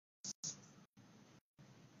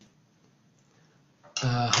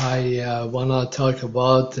I want to talk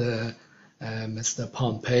about Mr.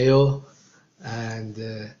 Pompeo and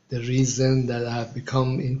the reason that I've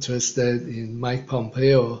become interested in Mike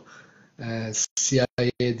Pompeo as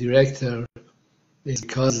CIA director is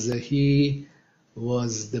because he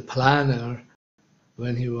was the planner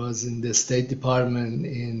when he was in the State Department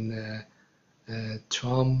in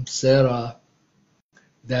Trump's era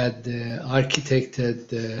that architected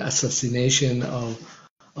the assassination of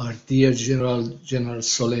our dear General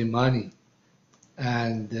Soleimani.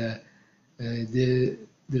 And the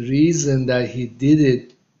reason that he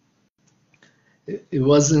did it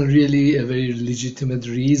wasn't really a very legitimate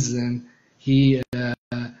reason. He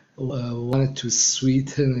wanted to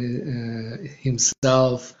sweeten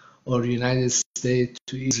himself or United States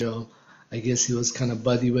to Israel. I guess he was kind of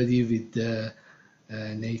buddy-buddy with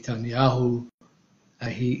Netanyahu.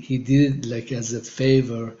 He did it like as a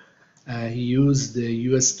favor. He used the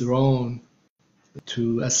U.S. drone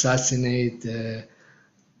to assassinate the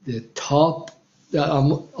top,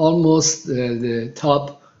 almost the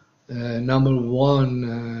top number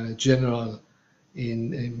one general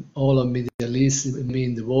in all of Middle East,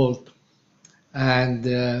 in the world. And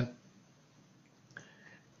the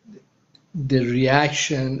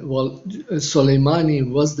reaction, well, Soleimani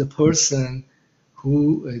was the person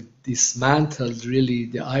who dismantled really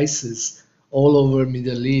the ISIS all over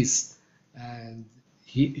Middle East, and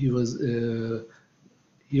he was a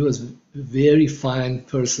very fine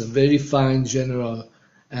person, very fine general,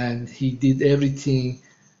 and he did everything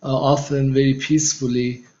often very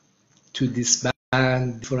peacefully to disband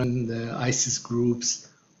different ISIS groups.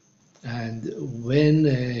 And when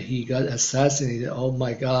he got assassinated, oh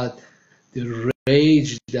my God, the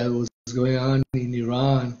rage that was going on in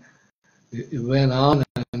Iran, it went on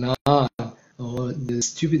and on. Oh, the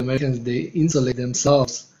stupid Americans, they insulate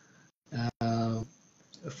themselves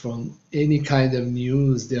from any kind of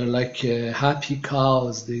news. They're like happy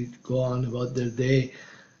cows. They go on about their day.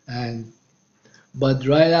 But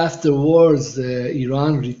right afterwards,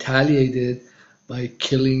 Iran retaliated by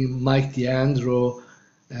killing Mike DeAndro,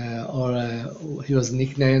 he was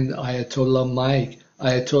nicknamed Ayatollah Mike.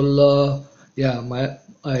 Ayatollah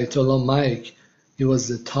Mike. He was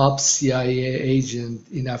the top CIA agent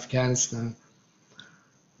in Afghanistan.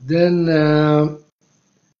 Then,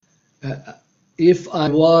 if I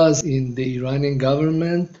was in the Iranian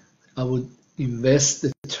government, I would invest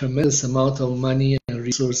a tremendous amount of money and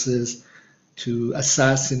resources to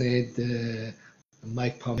assassinate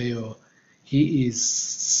Mike Pompeo. He is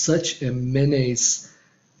such a menace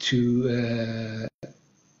to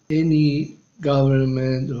any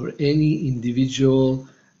government or any individual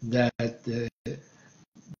that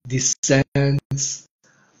dissents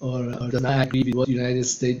or does not agree with what the United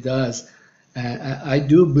States does. I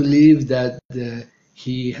do believe that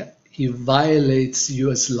he violates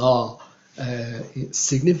U.S. law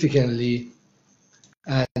significantly,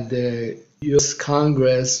 and the U.S.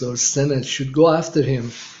 Congress or Senate should go after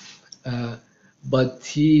him. But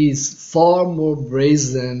he is far more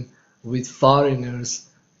brazen with foreigners,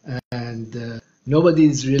 and nobody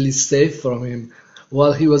is really safe from him.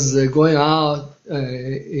 While he was going out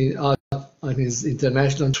on his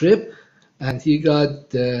international trip, and he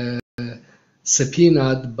got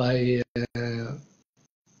subpoenaed by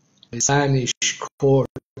a Spanish court.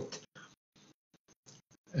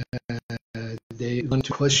 They want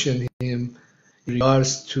to question him in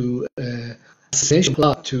regards to assassination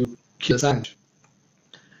plot to kill Assange.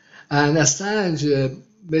 And Assange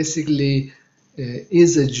basically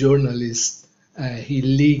is a journalist. He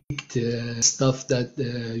leaked stuff that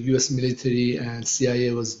the U.S. military and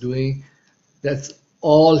CIA was doing. That's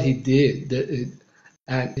all he did.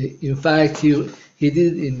 And in fact, he did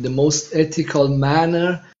it in the most ethical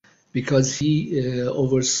manner because he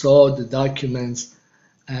oversaw the documents,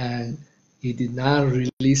 and he did not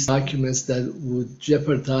release documents that would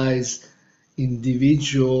jeopardize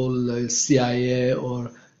individual CIA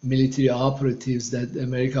or military operatives that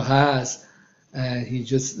America has. And he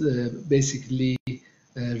just basically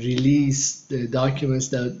released the documents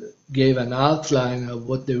that gave an outline of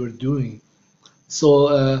what they were doing.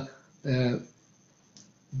 So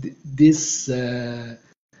this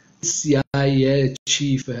CIA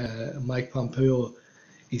chief, Mike Pompeo,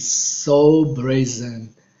 is so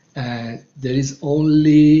brazen, and there is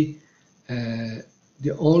only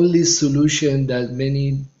the only solution that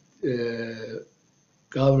many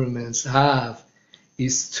governments have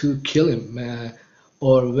is to kill him,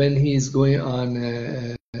 or when he is going on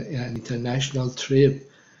an international trip,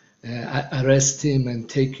 arrest him and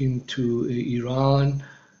take him to Iran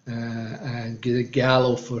and get a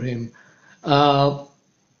gallows for him. There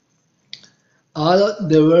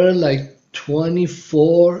were like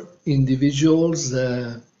 24 individuals,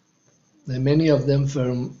 many of them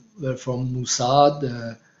were from Mossad,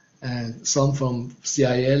 and some from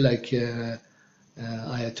CIA, like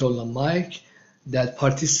Ayatollah Mike, that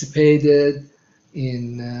participated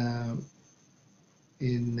in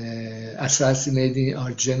assassinating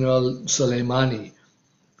our General Soleimani.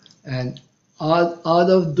 And out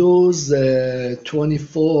of those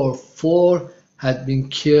 24, 4 had been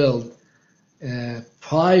killed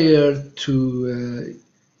prior to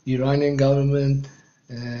Iranian government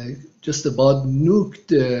just about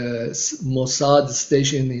nuked Mossad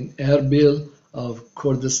station in Erbil of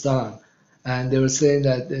Kurdistan. And they were saying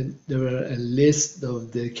that there were a list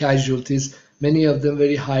of the casualties, many of them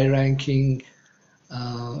very high-ranking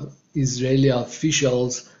Israeli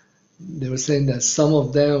officials. They were saying that some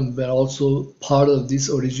of them were also part of this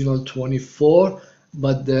original 24,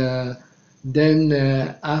 but then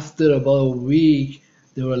after about a week,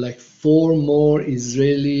 there were like 4 more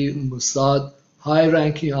Israeli Mossad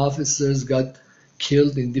high-ranking officers got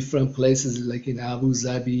killed in different places, like in Abu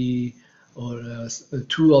Dhabi, or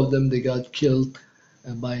 2 of them, they got killed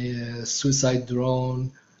by a suicide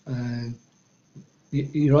drone. And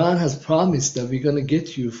Iran has promised that we're going to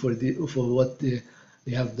get you for what they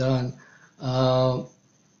have done. I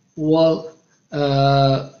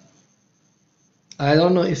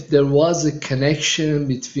don't know if there was a connection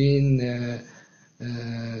between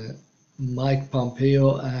Mike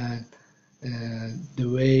Pompeo and the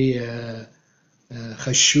way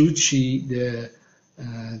Khashoggi,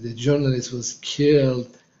 the journalist, was killed.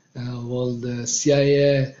 The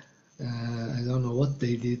CIA, I don't know what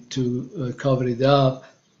they did to cover it up,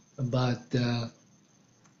 but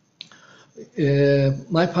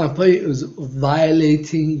Mike Pompeo is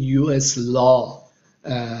violating U.S. law.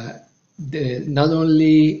 Not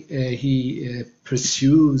only he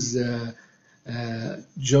pursues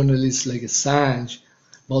journalists like Assange,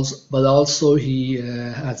 but also he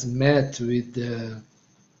has met with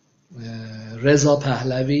Reza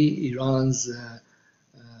Pahlavi, Iran's,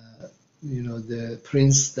 the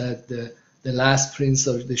prince, the last prince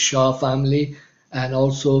of the Shah family, and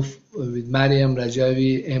also with Mariam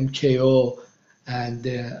Rajavi, MKO, and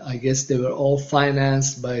I guess they were all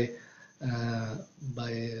financed by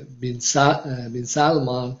bin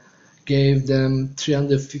Salman, gave them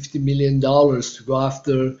 $350 million to go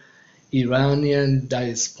after Iranian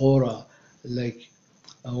diaspora. The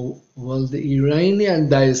Iranian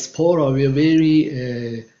diaspora, we are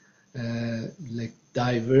very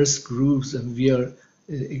diverse groups, and we are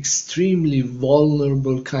extremely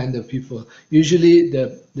vulnerable kind of people. Usually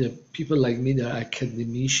the people like me, they're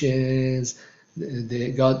academicians,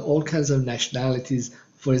 they got all kinds of nationalities.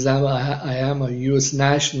 For example, I am a U.S.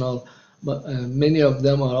 national, but many of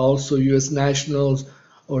them are also U.S. nationals,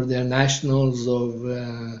 or they're nationals of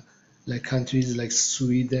countries like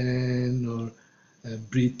Sweden or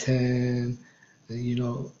Britain.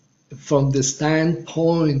 From the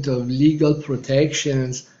standpoint of legal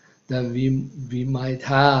protections that we might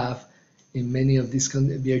have in many of these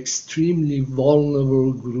countries, we are extremely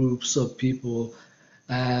vulnerable groups of people.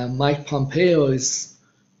 Mike Pompeo is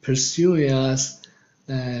pursuing us,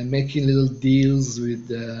 making little deals with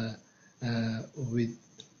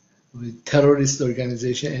terrorist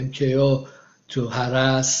organization MKO to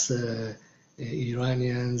harass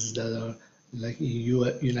Iranians that are like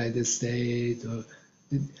in United States. Or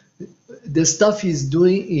the stuff he's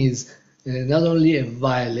doing is not only a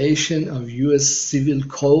violation of U.S. civil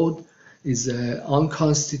code, is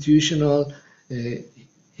unconstitutional.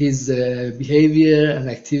 His behavior and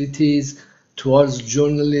activities towards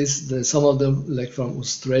journalists, some of them like from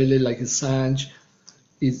Australia, like Assange,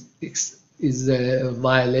 is a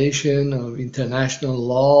violation of international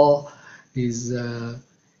law. He's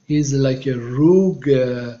like a rogue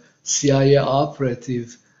CIA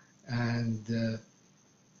operative, and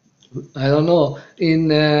I don't know. In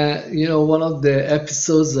one of the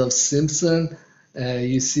episodes of Simpson,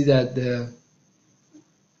 you see that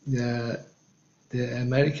the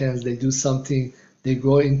Americans, they do something. They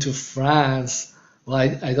go into France. Well,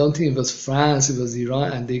 I don't think it was France, it was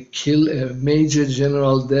Iran, and they kill a major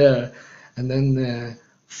general there, and then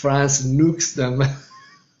France nukes them.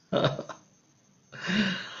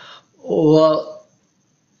 Well,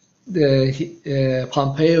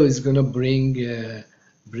 Pompeo is going to bring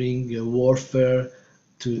warfare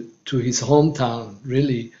to his hometown,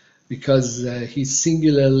 really, because he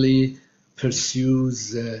singularly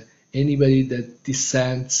pursues anybody that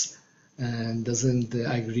dissents and doesn't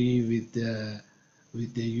agree with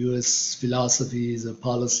the U.S. philosophies or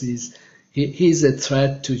policies. He's a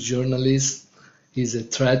threat to journalists. He's a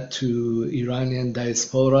threat to Iranian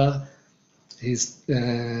diaspora. his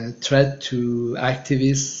threat to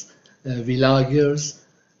activists, vloggers,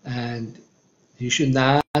 and he should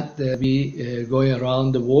not be going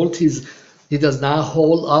around the world. He does not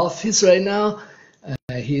hold office right now.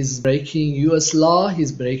 He's breaking U.S. law.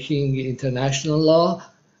 He's breaking international law,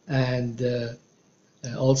 and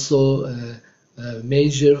also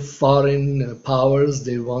major foreign powers,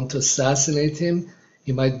 they want to assassinate him.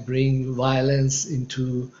 He might bring violence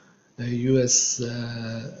into U.S.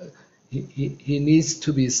 He needs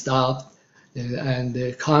to be stopped, and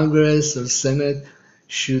the Congress or Senate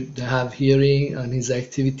should have hearing on his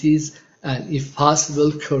activities and, if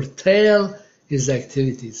possible, curtail his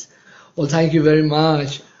activities. Well, thank you very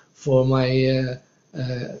much for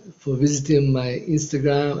for visiting my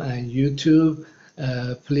Instagram and YouTube.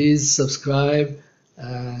 Please subscribe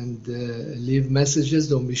and leave messages.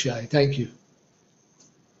 Don't be shy. Thank you.